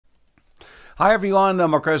Hi everyone,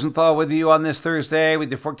 I'm Mark Rosenthal with you on this Thursday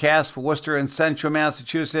with your forecast for Worcester and central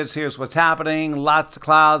Massachusetts. Here's what's happening. Lots of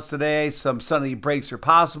clouds today. Some sunny breaks are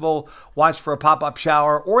possible. Watch for a pop-up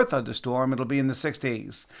shower or thunderstorm. It'll be in the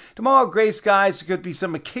 60s. Tomorrow, gray skies. There could be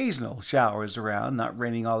some occasional showers around. Not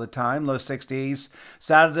raining all the time. Low 60s.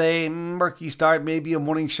 Saturday, murky start. Maybe a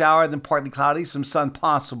morning shower, then partly cloudy. Some sun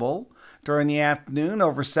possible during the afternoon,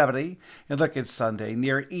 over 70. And look, it's Sunday.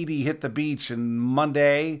 Near Edie hit the beach, and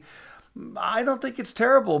Monday, I don't think it's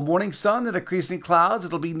terrible. Morning sun and decreasing clouds.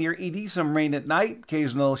 It'll be near Edie. Some rain at night.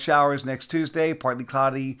 Occasional showers next Tuesday. Partly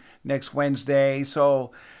cloudy next Wednesday.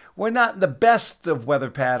 So we're not in the best of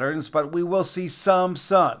weather patterns, but we will see some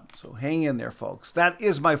sun. So hang in there, folks. That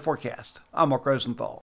is my forecast. I'm Mark Rosenthal.